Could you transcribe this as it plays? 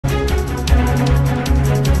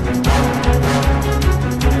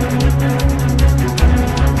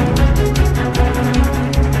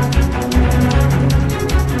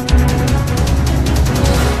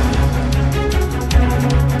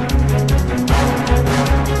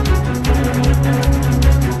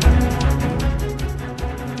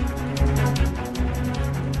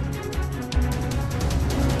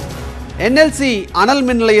NLC அனல்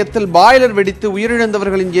மின் நிலையத்தில் பாய்லர் வெடித்து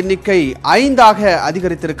உயிரிழந்தவர்களின் எண்ணிக்கை 5ஆக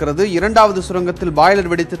அதிகரித்திருக்கிறது. இரண்டாவது சுரங்கத்தில் பாய்லர்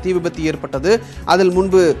வெடித்து தீ விபத்து ஏற்பட்டது. அதில்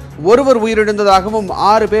முன்பு ஒருவர் உயிரிழந்ததாகவும்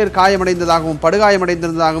 6 பேர் காயமடைந்ததாகவும்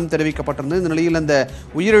படுகாயமடைந்திருந்ததாகவும் தெரிவிக்கப்பட்டிருந்தது. இந்த நிலையில் அந்த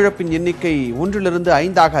உயிரிழப்பின் எண்ணிக்கை 1லிருந்து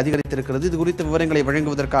 5ஆக அதிகரித்திருக்கிறது. இது குறித்த விவரங்களை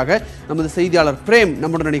வழங்குவதற்காக நமது செய்தியாளர் பிரேம்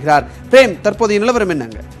நம்முடன் இணைகிறார். பிரேம், தற்போதைய நிலவரம்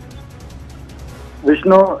என்னங்க?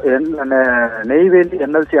 விஷ்ணு, நெய்வேலி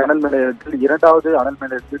NLC அனல் நிலையத்தில் இரண்டாவது அனல்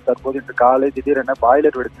நிலையத்தில் தற்போது இன்று காலை திடீரென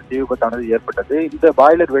பாய்லர் வெடித்து தீ விபத்தானது ஏற்பட்டது. இந்த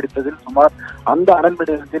பாய்லர் வெடித்ததில் சுமார் அந்த அனல்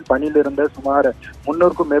நிலையத்தில் பணியில் இருந்த சுமார்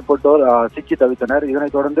 300க்கும் மேற்பட்டோர் சிக்கி தவித்தனர்.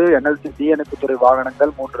 இதனைத் தொடர்ந்து NLC தீயணைப்புத்துறை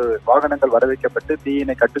வாகனங்கள் 3 வாகனங்கள் வரவைக்கப்பட்டு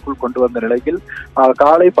தீயினை கட்டுக்குள் கொண்டு வந்த நிலையில்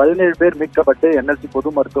காலை 17 பேர் மீட்கப்பட்டு NLC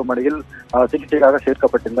பொது மருத்துவமனையில் சிகிச்சைக்காக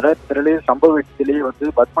சேர்க்கப்பட்டிருந்தனர். இதனிடையே சம்பவ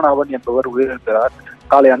இடத்திலேயே பத்மநாபன் என்பவர் உயிரிழந்தார்.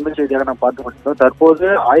 காலை அன்பு செய்தியாக நாம் பார்த்து கொண்டிருந்தோம். தற்போது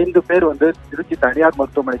 5 பேர் திருச்சி தனியார்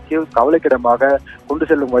மருத்துவமனைக்கு கவலைக்கிடமாக கொண்டு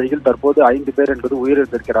செல்லும் வழியில் தற்போது 5 பேர் என்பது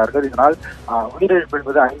உயிரிழந்திருக்கிறார்கள். இதனால் உயிரிழப்பு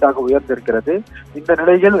என்பது 5ஆக உயர்ந்திருக்கிறது. இந்த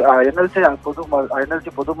நிலையில் NLC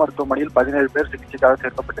பொது மருத்துவமனையில் 17 பேர் சிகிச்சைக்காக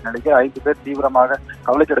சேர்க்கப்பட்ட நிலையில் 5 பேர் தீவிரமாக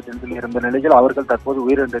கவலைக்கிடத்தில் இருந்த நிலையில் அவர்கள் தற்போது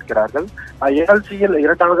உயிரிழந்திருக்கிறார்கள். NLCயில்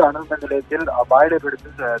இரண்டாவது அனல் மின் நிலையத்தில் பாய்லர்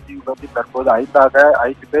வெடித்து தீ விபத்தில் தற்போது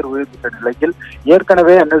 5 பேர் உயிரிழந்த நிலையில்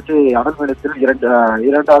ஏற்கனவே NLC அனல் நிலையத்தில்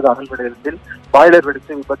இரண்டாவது அனல் நிலையத்தில் பாய்லர்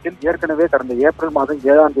வெடித்த விபத்தில் ஏற்கனவே கடந்த ஏப்ரல் மாதம்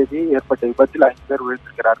 7ஆம் தேதி ஏற்பட்ட விபத்தில் 5 பேர்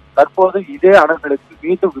உயிரிழந்திருக்கிறார்கள். தற்போது இதே அனல் நிலையத்தில்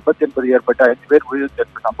மீண்டும் விபத்து என்பது ஏற்பட்ட 5 பேர் உயிரிழந்த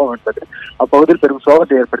சம்பவம் என்பது அப்பகுதியில் பெரும்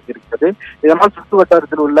சோகத்தை ஏற்படுத்தியிருக்கிறது. இதனால் சுற்று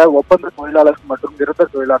வட்டாரத்தில் உள்ள ஒப்பந்த தொழிலாளர்கள் மற்றும் நிரந்தர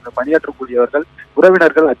தொழிலாளர்கள் பணியாற்றக்கூடியவர்கள்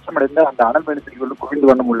உறவினர்கள் அச்சமடைந்த அந்த அனல் நிலையத்தில் குவிந்து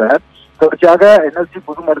வண்ணம் உள்ளனர். தொடர்ச்சியாக NLC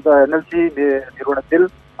நிறுவனத்தில்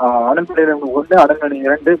அனல் நிலையம் 1, அனல் நிலையம்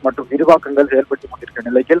 2 மற்றும் விரிவாக்கங்கள் செயல்பட்டுக் கொண்டிருக்கிற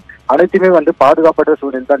நிலையில் அனைத்துமே பாதுகாப்பற்ற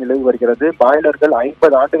சூழலில் தான் நிலவி வருகிறது. பாய்லர்கள்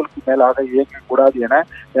 50 ஆண்டுகளுக்கு மேலாக இயங்கக்கூடாது என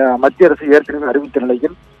மத்திய அரசு ஏற்கனவே அறிவித்த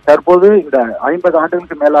நிலையில் தற்போது இந்த 50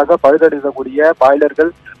 ஆண்டுகளுக்கு மேலாக பழுதடையக்கூடிய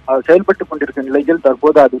பாய்லர்கள் செயல்பட்டுக் கொண்டிருக்கிற நிலையில்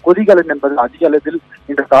தற்போது அது கொதிகலன் என்பது அதிக அளவில்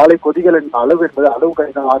இன்று காலை கொதிகலன் அளவு என்பது அளவு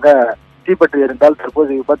கடினமாக தீப்பற்றி இருந்தால்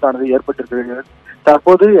தற்போது விபத்தானது ஏற்பட்டிருக்கிறது.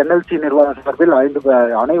 தற்போது NLC நிர்வாக சார்பில்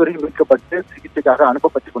அனைவரையும் மீட்கப்பட்டு சிகிச்சைக்காக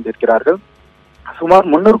அனுப்பப்பட்டுக் கொண்டிருக்கிறார்கள். சுமார்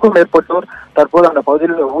 300க்கும் மேற்பட்டோர் தற்போது அந்த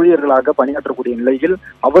பகுதியில் ஊழியர்களாக பணியாற்றக்கூடிய நிலையில்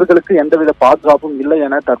அவர்களுக்கு எந்தவித பாதுகாப்பும் இல்லை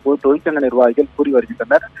என தற்போது தொழிற்சங்க நிர்வாகிகள் கூறி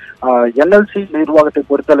வருகின்றனர். NLC நிர்வாகத்தை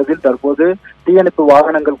பொறுத்தளவில் தற்போது தீயணைப்பு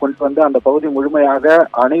வாகனங்கள் கொண்டு வந்து அந்த பகுதி முழுமையாக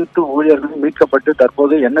அனைத்து ஊழியர்களும் மீட்கப்பட்டு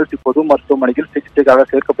தற்போது NLC பொது மருத்துவமனையில் சிகிச்சைக்காக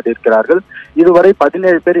சேர்க்கப்பட்டிருக்கிறார்கள். இதுவரை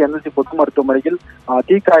 17 பேர் NLC பொது மருத்துவமனையில்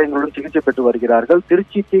தீக்காயங்களுடன் சிகிச்சை பெற்று வருகிறார்கள்.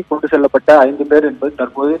 திருச்சிக்கு கொண்டு செல்லப்பட்ட 5 பேர் என்பது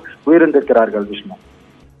தற்போது உயிரிழந்திருக்கிறார்கள். விஷ்ணு,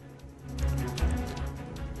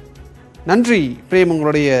 நன்றி பிரேம்,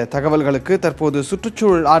 உங்களுடைய தகவல்களுக்கு. தற்போது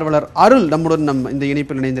சுற்றுச்சூழல் ஆர்வலர் அருள் நம்முடன் இந்த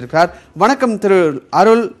இணைப்பில் இணைந்திருக்கிறார். வணக்கம் திரு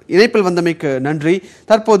அருள், இணைப்பில் வந்தமைக்கு நன்றி.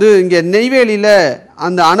 தற்போது இங்கே நெய்வேலியில்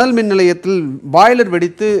அந்த அனல் மின் நிலையத்தில் பாய்லர்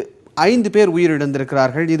வெடித்து 5 பேர்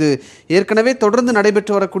உயிரிழந்திருக்கிறார்கள். இது ஏற்கனவே தொடர்ந்து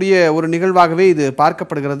நடைபெற்று வரக்கூடிய ஒரு நிகழ்வாகவே இது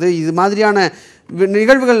பார்க்கப்படுகிறது. இது மாதிரியான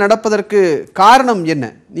நிகழ்வுகள் நடப்பதற்கு காரணம்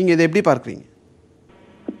என்ன? நீங்கள் இதை எப்படி பார்க்குறீங்க?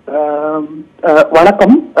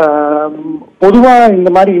 வணக்கம். பொதுவா இந்த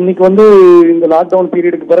மாதிரி இன்னைக்கு இந்த லாக்டவுன்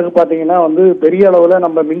பீரியடுக்கு பிறகு பாத்தீங்கன்னா பெரிய அளவுல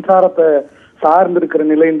நம்ம மின்சாரத்தை சார்ந்து இருக்கிற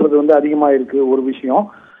நிலைன்றது அதிகமா இருக்கு ஒரு விஷயம்.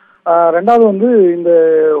 ரெண்டாவது இந்த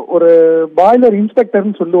ஒரு பாய்லர்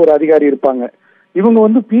இன்ஸ்பெக்டர்னு சொல்லி ஒரு அதிகாரி இருப்பாங்க.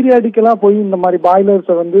 இவங்க பீரியாடிக்கலா போய் இந்த மாதிரி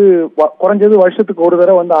பாய்லர்ஸை குறைஞ்சது வருஷத்துக்கு ஒரு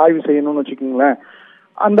தடவை ஆய்வு செய்யணும்னு வச்சுக்கோங்களேன்.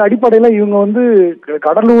 அந்த அடிப்படையில இவங்க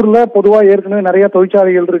கடலூர்ல பொதுவா ஏற்கனவே நிறைய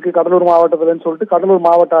தொழிற்சாலைகள் இருக்கு கடலூர் மாவட்டத்துலன்னு சொல்லிட்டு கடலூர்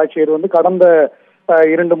மாவட்ட ஆட்சியர் கடந்த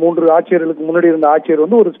 2-3 ஆட்சியர்களுக்கு முன்னாடி இருந்த ஆட்சியர்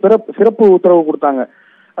ஒரு சிறப்பு உத்தரவு கொடுத்தாங்க.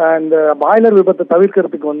 இந்த பாய்லர் விபத்தை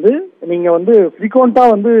தவிர்க்கிறதுக்கு நீங்க ஃப்ரீக்வெண்டா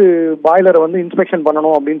பாய்லரை இன்ஸ்பெக்ஷன்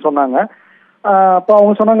பண்ணணும் அப்படின்னு சொன்னாங்க. அப்போ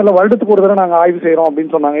அவங்க சொன்னாங்கல்ல, வருடத்துக்கு ஒரு தடவை நாங்கள் ஆய்வு செய்யறோம்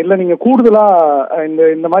அப்படின்னு சொன்னாங்க. இல்லை, நீங்க கூடுதலா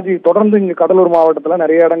இந்த மாதிரி தொடர்ந்து இங்க கடலூர் மாவட்டத்துல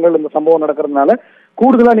நிறைய இடங்கள் இந்த சம்பவம் நடக்கிறதுனால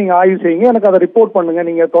கூடுதலா நீங்க ஆய்வு செய்யுங்க, எனக்கு அதை ரிப்போர்ட் பண்ணுங்க,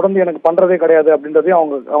 நீங்க தொடர்ந்து எனக்கு பண்றதே கிடையாது அப்படின்றதையும்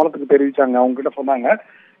அவங்க கவனத்துக்கு தெரிவிச்சாங்க. அவங்க கிட்ட சொன்னாங்க,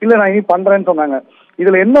 இல்ல நான் இனி பண்றேன்னு சொன்னாங்க.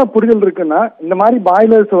 இதுல என்ன புரிதல் இருக்குன்னா, இந்த மாதிரி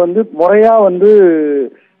பாய்லர்ஸ் முறையா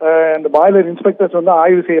இந்த பாய்லர் இன்ஸ்பெக்டர்ஸ்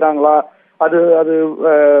ஆய்வு செய்யறாங்களா, அது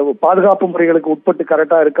பாதுகாப்பு முறைகளுக்கு உட்பட்டு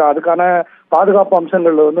கரெக்டா இருக்கா, அதுக்கான பாதுகாப்பு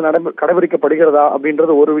அம்சங்கள் கடைபிடிக்கப்படுகிறதா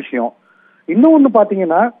அப்படின்றது ஒரு விஷயம். இன்னொன்னு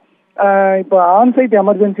பாத்தீங்கன்னா, இப்ப onsite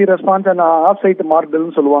emergency response and half side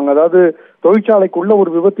மார்க்டில்னு சொல்லுவாங்க. அதாவது தொழிற்சாலைக்குள்ள ஒரு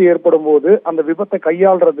விபத்து ஏற்படும் போது அந்த விபத்தை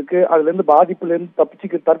கையாளுறதுக்கு, அதுல இருந்து பாதிப்புல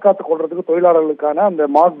இருந்து தற்காத்து கொள்றதுக்கு தொழிலாளர்களுக்கான அந்த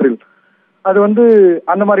மார்க் ட்ரில், அது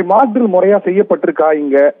அந்த மாதிரி மார்க் ட்ரில் முறையா செய்யப்பட்டிருக்கா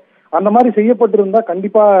இங்க? அந்த மாதிரி செய்யப்பட்டிருந்தா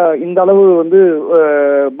கண்டிப்பா இந்த அளவு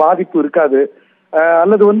பாதிப்பு இருக்காது.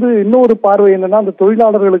 அல்லது இன்னொரு பார்வை என்னன்னா, அந்த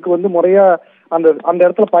தொழிலாளர்களுக்கு முறையா அந்த அந்த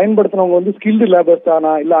இடத்துல பயன்படுத்தினவங்க வந்து ஸ்கில்டு லேபர்ஸ்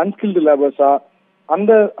தானா இல்ல அன்ஸ்கில்டு லேபர்ஸா,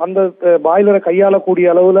 அந்த அந்த பாய்லரை கையாளக்கூடிய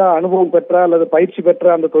அளவுல அனுபவம் பெற்ற அல்லது பயிற்சி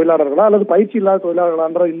பெற்ற அந்த தொழிலாளர்களா அல்லது பயிற்சி இல்லாத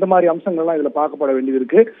தொழிலாளர்களான்ற இந்த மாதிரி அம்சங்கள்லாம் இதுல பார்க்கப்பட வேண்டியது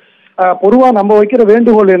இருக்கு. பொதுவா நம்ம வைக்கிற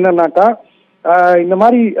வேண்டுகோள் என்னன்னாக்கா, இந்த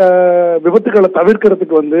மாதிரி விபத்துக்களை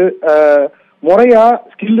தவிர்க்கிறதுக்கு வந்து முறையா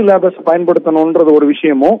ஸ்கில்டு லேபர்ஸ் பயன்படுத்தணும்ன்றது ஒரு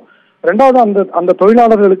விஷயமும், ரெண்டாவது அந்த அந்த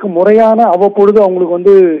தொழிலாளர்களுக்கு முறையான அவ்வப்பொழுது அவங்களுக்கு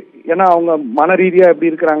வந்து, ஏன்னா அவங்க மன ரீதியா எப்படி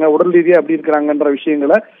இருக்கிறாங்க, உடல் ரீதியா எப்படி இருக்கிறாங்கன்ற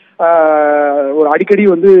விஷயங்களை ஒரு அடிக்கடி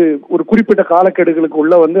வந்து ஒரு குறிப்பிட்ட காலக்கெடுகளுக்கு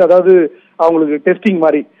உள்ள வந்து, அதாவது அவங்களுக்கு டெஸ்டிங்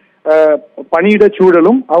மாதிரி பணியிட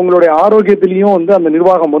சூழலும் அவங்களுடைய ஆரோக்கியத்திலையும் வந்து அந்த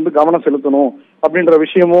நிர்வாகம் வந்து கவனம் செலுத்தணும் அப்படின்ற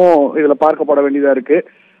விஷயமும் இதுல பார்க்கப்பட வேண்டியதா இருக்கு.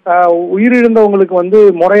 உயிரிழந்தவங்களுக்கு வந்து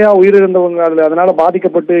முறையா உயிரிழந்தவங்க அதனால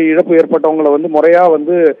பாதிக்கப்பட்டு இழப்பு ஏற்பட்டவங்களை வந்து முறையா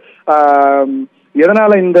வந்து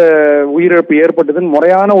எதனால இந்த உயிரிழப்பு ஏற்பட்டதுன்னு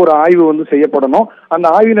முறையான ஒரு ஆய்வு வந்து செய்யப்படணும். அந்த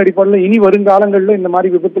ஆய்வின் அடிப்படையில் இனி வருங்காலங்களில் இந்த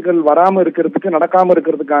மாதிரி விபத்துக்கள் வராம இருக்கிறதுக்கு, நடக்காம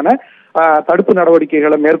இருக்கிறதுக்கான தடுப்பு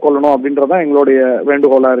நடவடிக்கைகளை மேற்கொள்ளணும் அப்படின்றதான் எங்களுடைய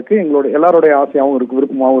வேண்டுகோளா இருக்கு. எங்களுடைய எல்லாருடைய ஆசையாகவும் இருக்கு,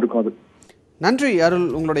 விருப்பமாகவும் இருக்கும் அது. நன்றி அருள்,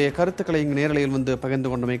 உங்களுடைய கருத்துக்களை இங்கு நேரலையில் வந்து பகிர்ந்து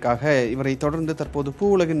கொண்டமைக்காக. இவரை தொடர்ந்து தற்போது பூ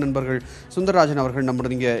உலகின் நண்பர்கள் சுந்தரராஜன் அவர்கள்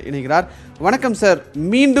நம்முடன் இங்கே இணைகிறார். வணக்கம் சார்.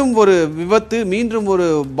 மீண்டும் ஒரு விபத்து, மீண்டும் ஒரு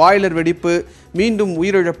பாய்லர் வெடிப்பு, மீண்டும்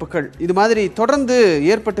உயிரிழப்புகள், இது மாதிரி தொடர்ந்து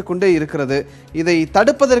ஏற்பட்டு கொண்டே இருக்கிறது. இதை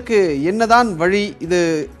தடுப்பதற்கு என்னதான் வழி? இது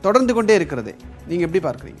தொடர்ந்து கொண்டே இருக்கிறது, நீங்க எப்படி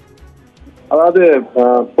பார்க்குறீங்க? அதாவது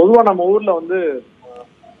பொதுவாக நம்ம ஊர்ல வந்து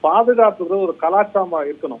பாதுகாப்புங்கிறது ஒரு கலாச்சாரமா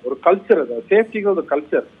இருக்கணும், ஒரு கல்ச்சர், சேஃப்டிங்கிற ஒரு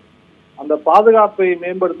கல்ச்சர். அந்த பாதுகாப்பை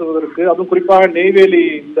மேம்படுத்துவதற்கு, அதுவும் குறிப்பாக நெய்வேலி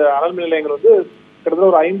இந்த அனல் மின் நிலையங்கள் வந்து கிட்டத்தட்ட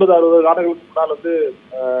ஒரு 50-60 ஆண்டுகளுக்கு முன்னால் வந்து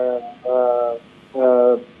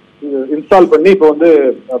இன்ஸ்டால் பண்ணி இப்போ வந்து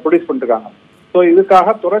ப்ரொடியூஸ் பண்ணிட்டு இருக்காங்க. ஸோ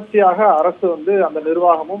இதுக்காக தொடர்ச்சியாக அரசு வந்து அந்த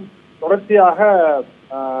நிர்வாகமும் தொடர்ச்சியாக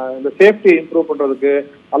இந்த சேஃப்டியை இம்ப்ரூவ் பண்றதுக்கு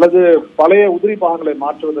அல்லது பழைய உதிரி பாகங்களை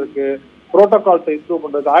மாற்றுவதற்கு, புரோட்டோகால்ஸை இம்ப்ரூவ்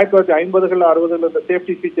பண்றதுக்கு 1950கள் 60கள் இந்த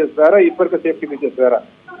சேஃப்டி ஃபீச்சர்ஸ் வேற, இப்ப இருக்க சேஃப்டி ஃபீச்சர்ஸ் வேற.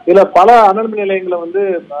 இதுல பல அனல் மின் நிலையங்களை வந்து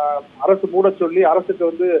அரசு மூட சொல்லி அரசுக்கு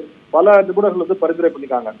வந்து பல நிபுணர்கள் வந்து பரிந்துரை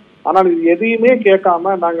பண்ணிக்காங்க. ஆனால் இது எதையுமே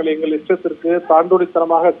கேட்காம நாங்கள் எங்கள் இஷ்டத்திற்கு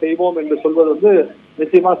தாண்டோடித்தனமாக செய்வோம் என்று சொல்வது வந்து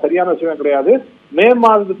நிச்சயமா சரியான விஷயம் கிடையாது. மே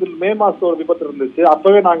மாசத்துல ஒரு விபத்து இருந்துச்சு.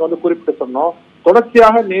 அப்பவே நாங்க வந்து குறிப்பிட்டு சொன்னோம்,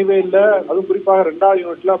 தொடர்ச்சியாக நெய்வேலியில அதுவும் குறிப்பாக 2வது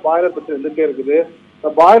யூனிட்ல பாய்லர் பிரச்சனை இருந்துட்டே இருக்குது.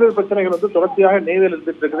 பாய்லர் பிரச்சனைகள் வந்து தொடர்ச்சியாக நெய்வேலியில்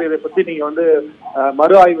இருந்துட்டு இருக்குது. இதை பத்தி நீங்க வந்து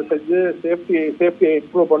மறு ஆய்வு செஞ்சு சேஃப்டியை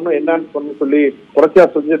இம்ப்ரூவ் பண்ணணும், என்னன்னு பண்ணு சொல்லி தொடர்ச்சியா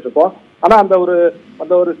செஞ்சுட்டு இருக்கோம். ஆனா அந்த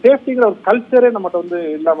ஒரு சேஃப்டிங்கிற ஒரு கல்ச்சரே நம்மகிட்ட வந்து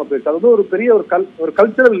இல்லாம போயிடுச்சு. அது வந்து ஒரு பெரிய ஒரு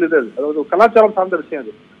கல்ச்சரல் இது, அதாவது ஒரு கலாச்சாரம் சார்ந்த விஷயம்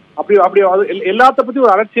அது. அப்படி எல்லாத்த பத்தி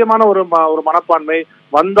ஒரு அலட்சியமான ஒரு மனப்பான்மை,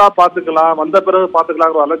 வந்தா பாத்துக்கலாம், வந்த பிறகு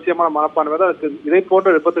பாத்துக்கலாம் ஒரு அலட்சியமான மனப்பான்மை தான் இதை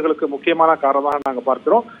போன்ற விபத்துகளுக்கு முக்கியமான காரணமாக நாங்க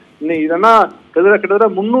பார்க்கிறோம். இதெல்லாம் கிட்டத்தட்ட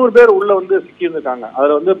 300 பேர் உள்ள வந்து சிக்கி இருந்திருக்காங்க.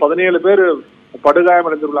 அதுல வந்து 17 பேர் படுகாயம்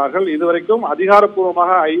அடைந்துள்ளார்கள். இதுவரைக்கும்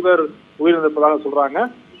அதிகாரப்பூர்வமாக 5 உயிரிழந்திருப்பதாக சொல்றாங்க.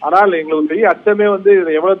 ஆனால் எங்களுக்கு பெரிய அச்சமே வந்து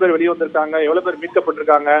இதுல எவ்வளவு பேர் வெளியே வந்திருக்காங்க, எவ்வளவு பேர்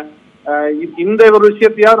மீட்கப்பட்டிருக்காங்க, இந்த ஒரு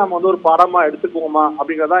விஷயத்தையா நம்ம வந்து ஒரு பாடமா எடுத்துக்குவோமா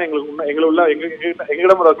அப்படிங்கறதான்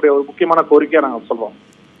எங்களிடம் வரக்கூடிய ஒரு முக்கியமான கோரிக்கையா நாங்க சொல்றோம்.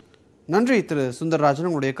 நன்றி திரு சுந்தரராஜன்,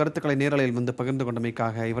 உங்களுடைய கருத்துக்களை நேரலையில் வந்து பகிர்ந்து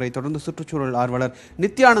கொண்டமைக்காக. இவரை தொடர்ந்து சுற்றுச்சூழல் ஆர்வலர்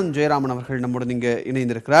நித்யானந்த் ஜெயராமன் அவர்கள் நம்முடன் இங்கே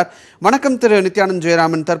இணைந்திருக்கிறார். வணக்கம் திரு நித்யானந்த்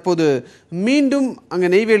ஜெயராமன். தற்போது மீண்டும் அங்கே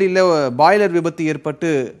நெய்வேலியில் பாய்லர் விபத்து ஏற்பட்டு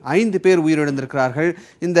 5 பேர் உயிரிழந்திருக்கிறார்கள்.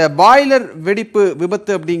 இந்த பாய்லர் வெடிப்பு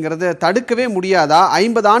விபத்து அப்படிங்கிறத தடுக்கவே முடியாதா?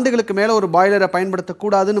 50 ஆண்டுகளுக்கு மேலே ஒரு பாய்லரை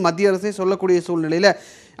பயன்படுத்தக்கூடாதுன்னு மத்திய அரசே சொல்லக்கூடிய சூழ்நிலையில்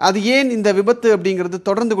அது ஏன் இந்த விபத்து அப்படிங்கிறது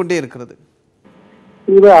தொடர்ந்து கொண்டே இருக்கிறது?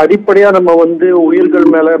 இது அடிப்படையா நம்ம வந்து உயிர்கள்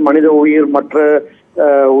மேல, மனித உயிர் மற்ற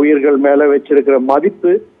உயிர்கள் மேல வச்சிருக்கிற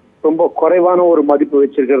மதிப்பு ரொம்ப குறைவான ஒரு மதிப்பு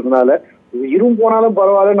வச்சிருக்கிறதுனால, இரும் போனாலும்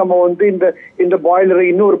பரவாயில்ல, நம்ம வந்து இந்த பாய்லரை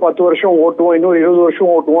இன்னும் ஒரு 10 வருஷம் ஓட்டுவோம், இன்னொரு 20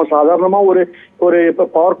 வருஷம் ஓட்டுவோம். சாதாரணமா ஒரு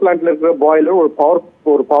இப்ப பவர் பிளான்ட்ல இருக்கிற பாய்லர்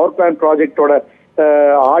ஒரு பவர் பிளான்ட் ப்ராஜெக்டோட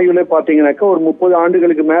ஆயுளே பாத்தீங்கன்னாக்கா ஒரு 30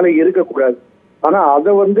 ஆண்டுகளுக்கு மேல இருக்கக்கூடாது. ஆனா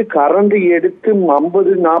அதை வந்து கறந்து எடுத்து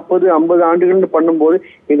 50, 40, 50 ஆண்டுகள்னு பண்ணும்போது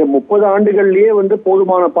இந்த 30 ஆண்டுகள்லயே வந்து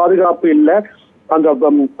போதுமான பாதுகாப்பு இல்லை. அந்த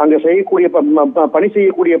அங்க செய்யக்கூடிய பணி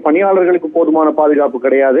செய்யக்கூடிய பணியாளர்களுக்கு போதுமான பாதுகாப்பு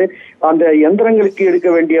கிடையாது. அந்த எந்திரங்களுக்கு எடுக்க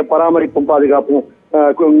வேண்டிய பராமரிப்பும் பாதுகாப்பும்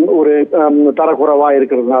ஒரு தரக்குறைவா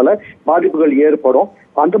இருக்கிறதுனால பாதிப்புகள் ஏற்படும்.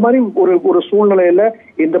 அந்த மாதிரி ஒரு சூழ்நிலையில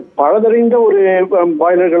இந்த பழுதடைந்த ஒரு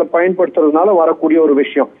பாய்லர்களை பயன்படுத்துறதுனால வரக்கூடிய ஒரு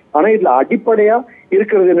விஷயம். ஆனா இதுல அடிப்படையா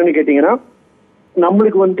இருக்கிறது என்னன்னு கேட்டீங்கன்னா,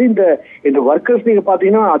 நம்மளுக்கு வந்து இந்த ஒர்க்கர்ஸ் நீங்க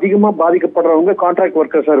பாத்தீங்கன்னா அதிகமா பாதிக்கப்படுறவங்க கான்ட்ராக்ட்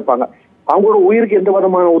ஒர்க்கர்ஸா இருப்பாங்க. அவங்களோட உயிருக்கு எந்த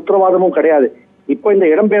விதமான உத்தரவாதமும் கிடையாது. இப்ப இந்த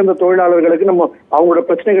இடம்பெயர்ந்த தொழிலாளர்களுக்கு நம்ம அவங்களோட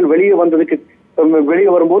பிரச்சனைகள் வெளியே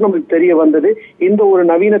வரும்போது நம்மளுக்கு தெரிய வந்தது, இந்த ஒரு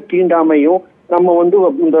நவீன தீண்டாமையும் நம்ம வந்து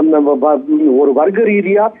ஒரு வர்க்க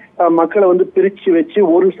ரீதியா மக்களை வந்து பிரிச்சு வச்சு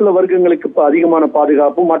ஒரு சில வர்க்கங்களுக்கு அதிகமான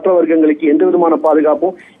பாதுகாப்பும் மற்ற வர்க்கங்களுக்கு எந்த விதமான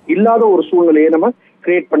பாதுகாப்பும் இல்லாத ஒரு சூழ்நிலையை நம்ம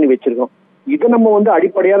கிரியேட் பண்ணி வச்சிருக்கோம். இதை நம்ம வந்து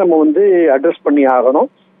அடிப்படையா நம்ம வந்து அட்ரஸ் பண்ணி ஆகணும்.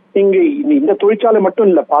 இங்க இந்த தொழிற்சாலை மட்டும்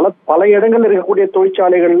இல்ல, பல இடங்கள்ல இருக்கக்கூடிய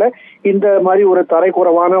தொழிற்சாலைகள்ல இந்த மாதிரி ஒரு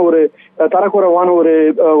தரக்குறைவான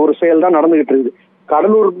ஒரு செயல் தான் நடந்துகிட்டு இருக்குது.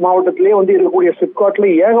 கடலூர் மாவட்டத்திலேயே வந்து இருக்கக்கூடிய சிப்காட்ல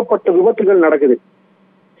ஏகப்பட்ட விபத்துகள் நடக்குது.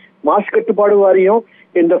 மாசு கட்டுப்பாடு வாரியம்,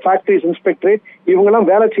 இந்த ஃபேக்டரிஸ் இன்ஸ்பெக்டரேட் இவங்க எல்லாம்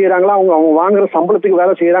வேலை செய்யறாங்களா, அவங்க வாங்குற சம்பளத்துக்கு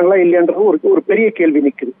வேலை செய்யறாங்களா இல்லையன்றது ஒரு பெரிய கேள்வி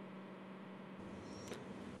நிற்குது.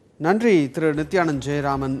 நன்றி திரு நித்யானந்த்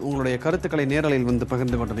ஜெயராமன், உங்களுடைய கருத்துக்களை நேரலையில் வந்து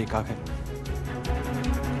பகிர்ந்து கொண்டமைக்காக.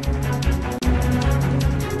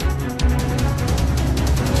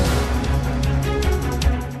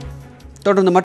 தொடர்ந்து